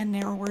and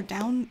narrower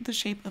down the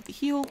shape of the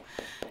heel,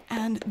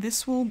 and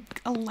this will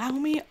allow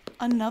me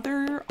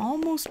another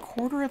almost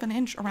 1/4 of an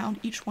inch around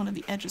each one of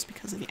the edges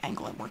because of the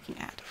angle I'm working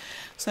at.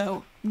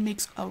 So it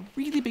makes a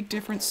really big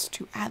difference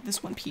to add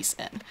this one piece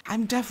in.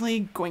 I'm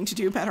definitely going to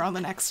do better on the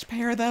next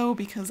pair though,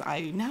 because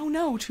I now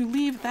know to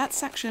leave that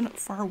section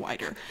far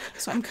wider.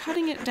 So I'm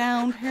cutting it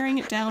down, paring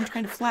it down,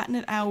 trying to flatten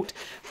it out.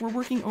 We're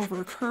working over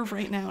a curve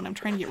right now, and I'm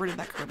trying to get rid of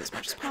that curve as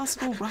much as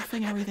possible,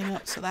 roughing everything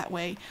up so that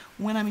way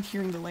when I'm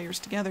adhering the layers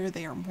together,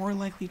 they are more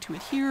likely to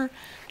adhere,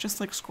 just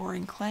like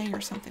scoring clay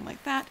or something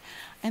like that.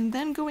 And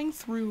then going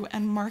through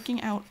and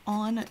marking out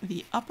on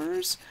the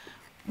uppers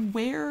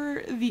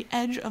where the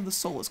edge of the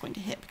sole is going to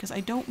hit, because I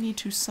don't need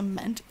to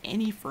cement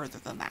any further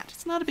than that.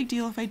 It's not a big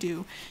deal if I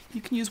do.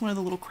 You can use one of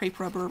the little crepe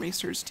rubber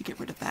erasers to get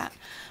rid of that,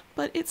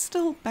 but it's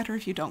still better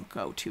if you don't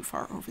go too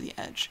far over the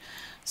edge.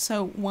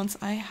 So once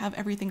I have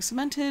everything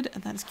cemented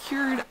and that is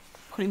cured,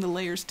 putting the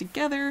layers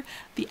together,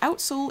 the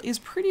outsole is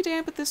pretty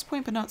damp at this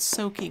point, but not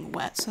soaking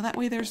wet, so that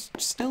way there's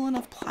still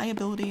enough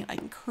pliability and I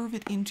can curve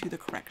it into the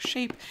correct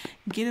shape,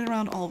 get it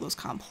around all those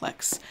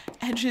complex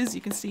edges.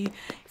 You can see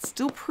it's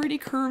still pretty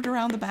curved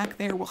around the back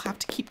there. We'll have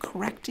to keep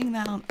correcting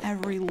that on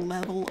every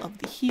level of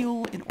the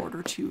heel in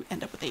order to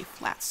end up with a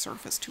flat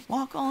surface to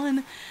walk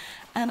on.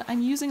 And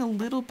I'm using a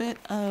little bit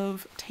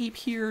of tape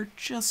here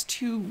just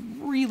to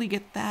really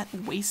get that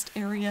waist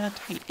area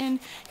tight in.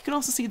 You can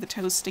also see the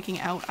toes sticking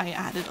out. I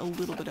added a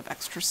little bit of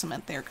extra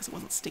cement there because it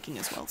wasn't sticking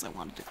as well as I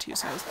wanted it to,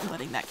 so I was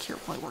letting that cure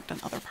while I worked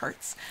on other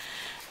parts.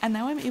 And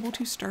now I'm able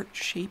to start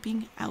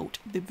shaping out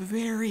the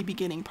very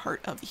beginning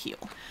part of the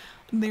heel.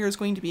 There's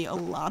going to be a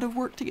lot of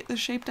work to get this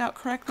shaped out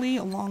correctly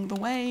along the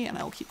way, and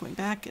I'll keep going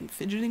back and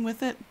fidgeting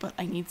with it, but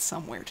I need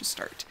somewhere to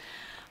start.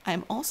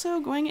 I'm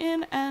also going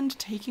in and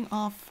taking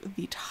off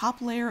the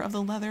top layer of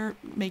the leather,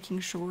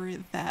 making sure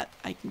that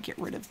I can get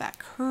rid of that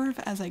curve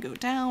as I go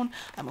down.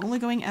 I'm only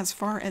going as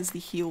far as the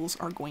heels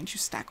are going to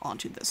stack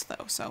onto this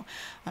though, so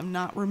I'm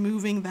not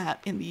removing that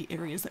in the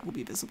areas that will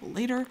be visible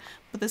later,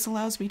 but this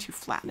allows me to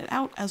flatten it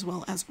out as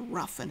well as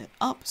roughen it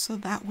up so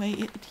that way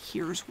it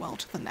adheres well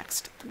to the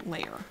next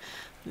layer.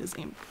 It is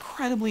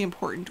incredibly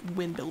important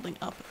when building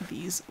up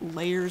these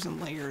layers and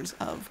layers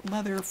of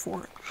leather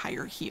for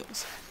higher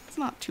heels. It's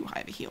not too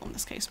high of a heel in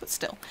this case, but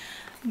still,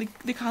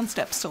 the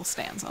concept still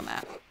stands on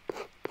that.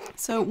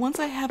 So once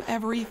I have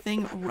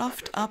everything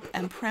roughed up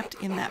and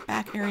prepped in that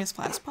back area as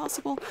flat as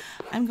possible,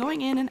 I'm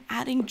going in and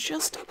adding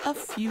just a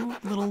few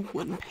little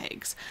wooden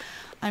pegs.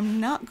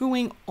 I'm not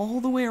going all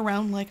the way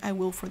around like I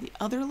will for the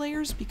other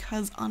layers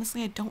because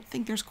honestly I don't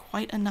think there's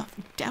quite enough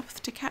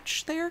depth to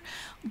catch there,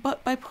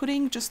 but by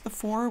putting just the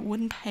 4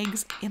 wooden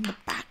pegs in the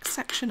back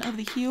section of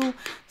the heel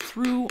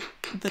through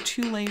the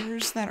 2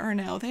 layers that are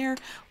now there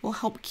will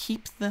help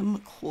keep them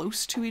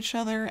close to each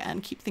other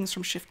and keep things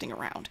from shifting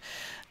around.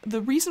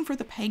 The reason for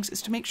the pegs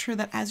is to make sure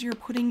that as you're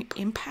putting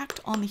impact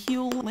on the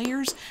heel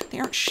layers, they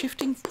aren't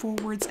shifting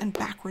forwards and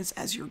backwards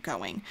as you're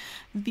going.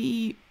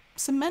 The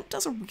cement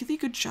does a really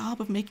good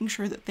job of making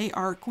sure that they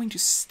are going to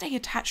stay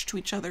attached to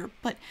each other,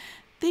 but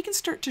they can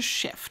start to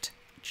shift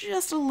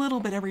just a little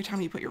bit every time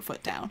you put your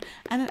foot down,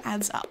 and it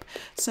adds up.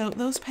 So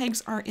those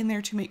pegs are in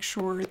there to make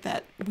sure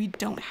that we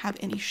don't have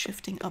any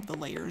shifting of the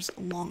layers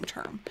long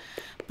term.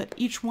 But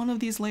each one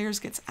of these layers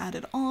gets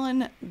added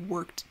on,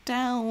 worked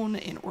down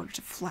in order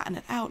to flatten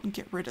it out and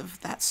get rid of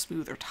that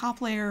smoother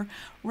top layer,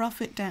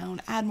 rough it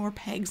down, add more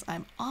pegs.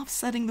 I'm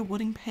offsetting the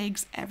wooden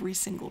pegs every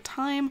single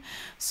time,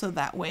 so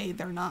that way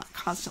they're not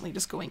constantly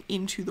just going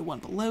into the one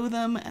below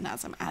them, and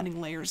as I'm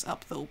adding layers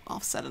up, they'll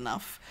offset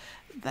enough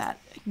that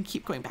I can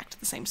keep going back to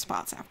the same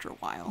spots after a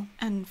while.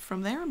 And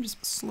from there, I'm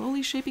just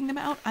slowly shaping them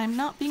out. I'm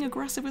not being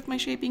aggressive with my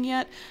shaping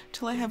yet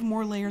till I have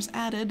more layers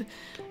added,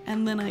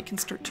 and then I can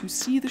start to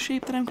see the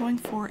shape that I'm going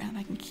for, and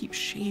I can keep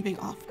shaving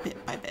off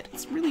bit by bit.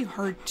 It's really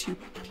hard to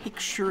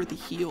picture the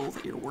heel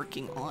that you're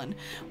working on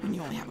when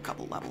you only have a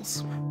couple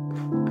levels.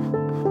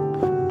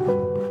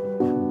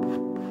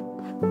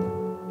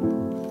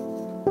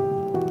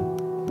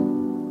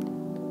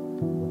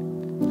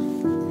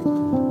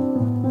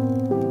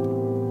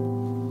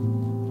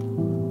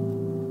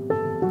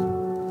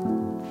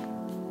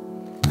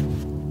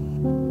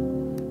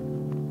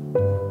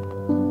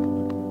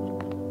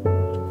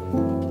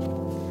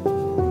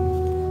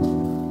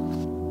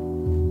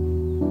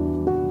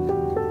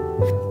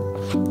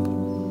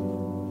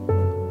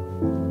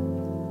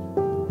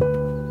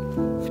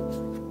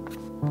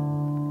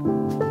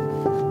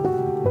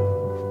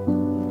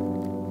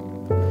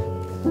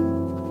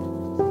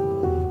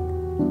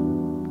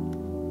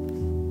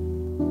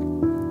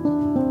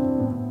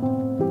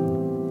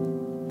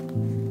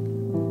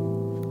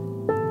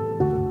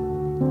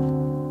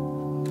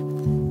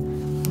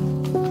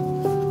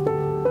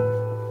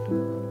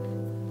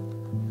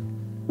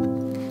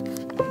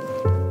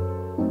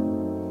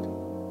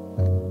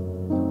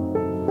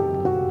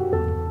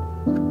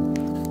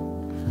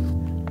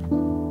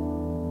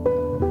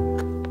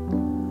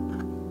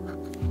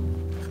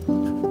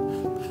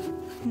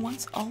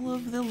 All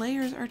of the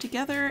layers are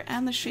together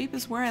and the shape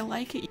is where I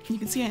like it. You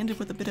can see I ended up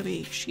with a bit of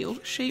a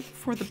shield shape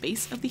for the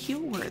base of the heel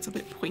where it's a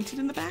bit pointed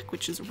in the back,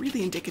 which is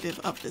really indicative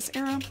of this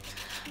era.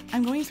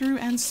 I'm going through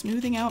and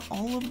smoothing out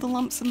all of the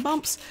lumps and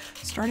bumps,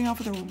 starting off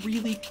with a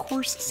really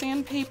coarse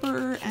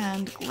sandpaper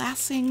and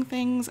glassing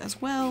things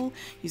as well,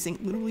 using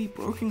literally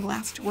broken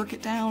glass to work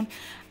it down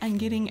and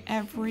getting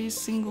every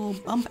single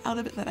bump out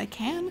of it that I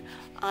can.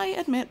 I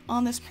admit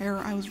on this pair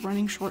I was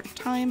running short of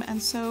time,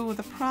 and so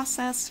the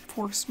process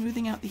for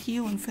smoothing out the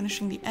heel and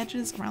finishing the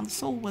edges markings around the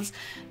sole was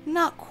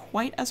not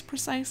quite as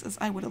precise as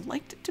I would have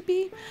liked it to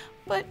be,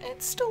 but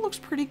it still looks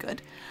pretty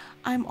good.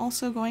 I'm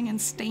also going and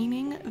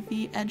staining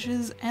the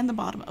edges and the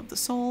bottom of the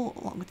sole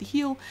along with the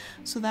heel,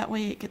 so that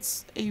way it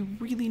gets a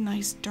really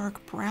nice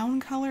dark brown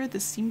color.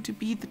 This seemed to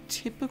be the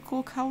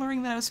typical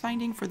coloring that I was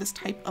finding for this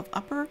type of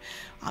upper.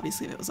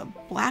 Obviously if it was a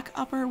black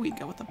upper, we'd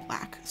go with a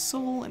black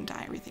sole and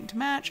dye everything to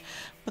match,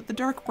 but the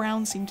dark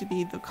brown seemed to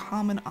be the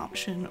common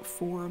option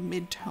for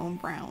mid-tone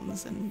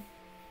browns and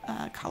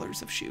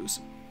colors of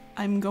shoes.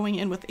 I'm going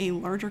in with a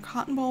larger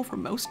cotton ball for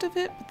most of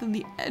it, but then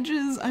the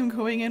edges I'm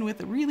going in with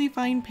a really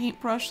fine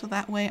paintbrush, so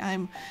that way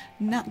I'm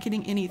not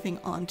getting anything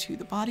onto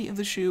the body of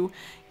the shoe.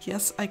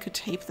 Yes, I could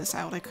tape this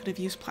out, I could have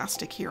used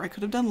plastic here, I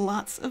could have done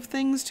lots of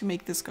things to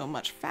make this go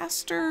much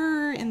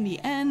faster in the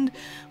end,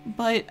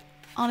 but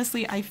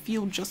honestly, I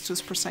feel just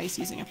as precise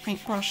using a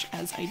paintbrush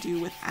as I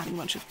do with adding a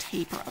bunch of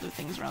tape or other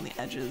things around the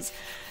edges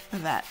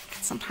that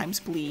can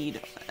sometimes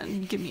bleed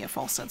and give me a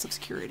false sense of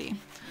security.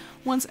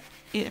 Once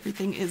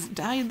everything is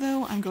dyed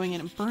though, I'm going in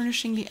and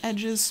burnishing the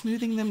edges,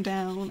 smoothing them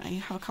down. I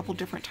have a couple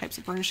different types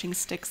of burnishing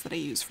sticks that I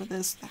use for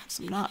this that have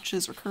some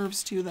notches or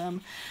curves to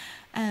them,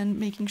 and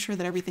making sure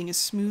that everything is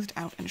smoothed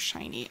out and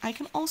shiny. I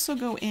can also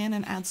go in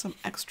and add some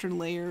extra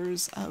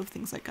layers of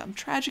things like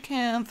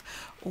tragacanth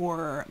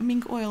or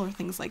mink oil or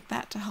things like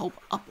that to help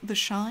up the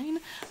shine,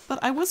 but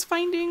I was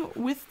finding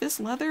with this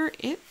leather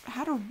it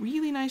had a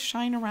really nice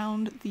shine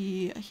around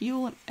the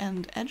heel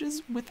and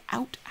edges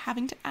without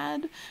having to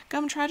add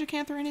gum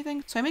tragacanth or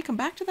anything, so I may come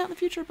back to that in the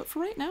future, but for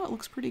right now it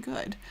looks pretty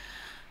good.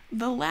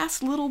 The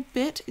last little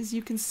bit, as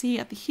you can see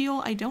at the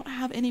heel, I don't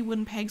have any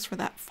wooden pegs for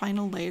that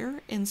final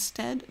layer.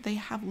 Instead, they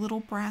have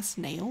little brass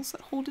nails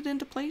that hold it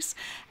into place,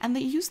 and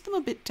they use them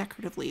a bit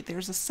decoratively.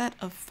 There's a set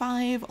of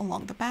 5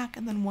 along the back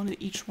and then one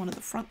at each one of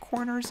the front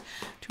corners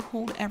to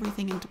hold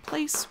everything into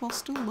place while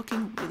still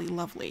looking really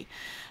lovely.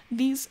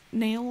 These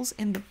nails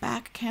in the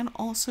back can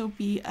also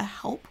be a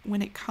help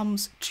when it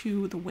comes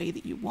to the way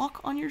that you walk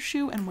on your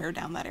shoe and wear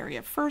down that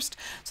area first,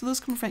 so those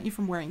can prevent you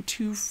from wearing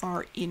too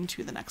far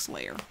into the next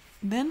layer.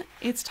 Then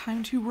it's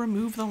time to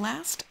remove the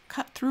last,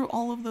 cut through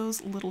all of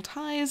those little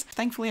ties.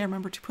 Thankfully I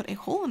remembered to put a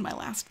hole in my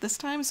last this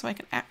time so I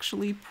can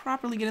actually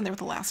properly get in there with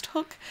the last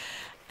hook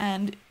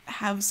and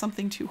have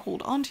something to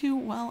hold onto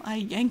while I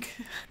yank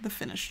the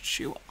finished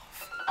shoe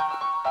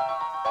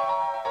off.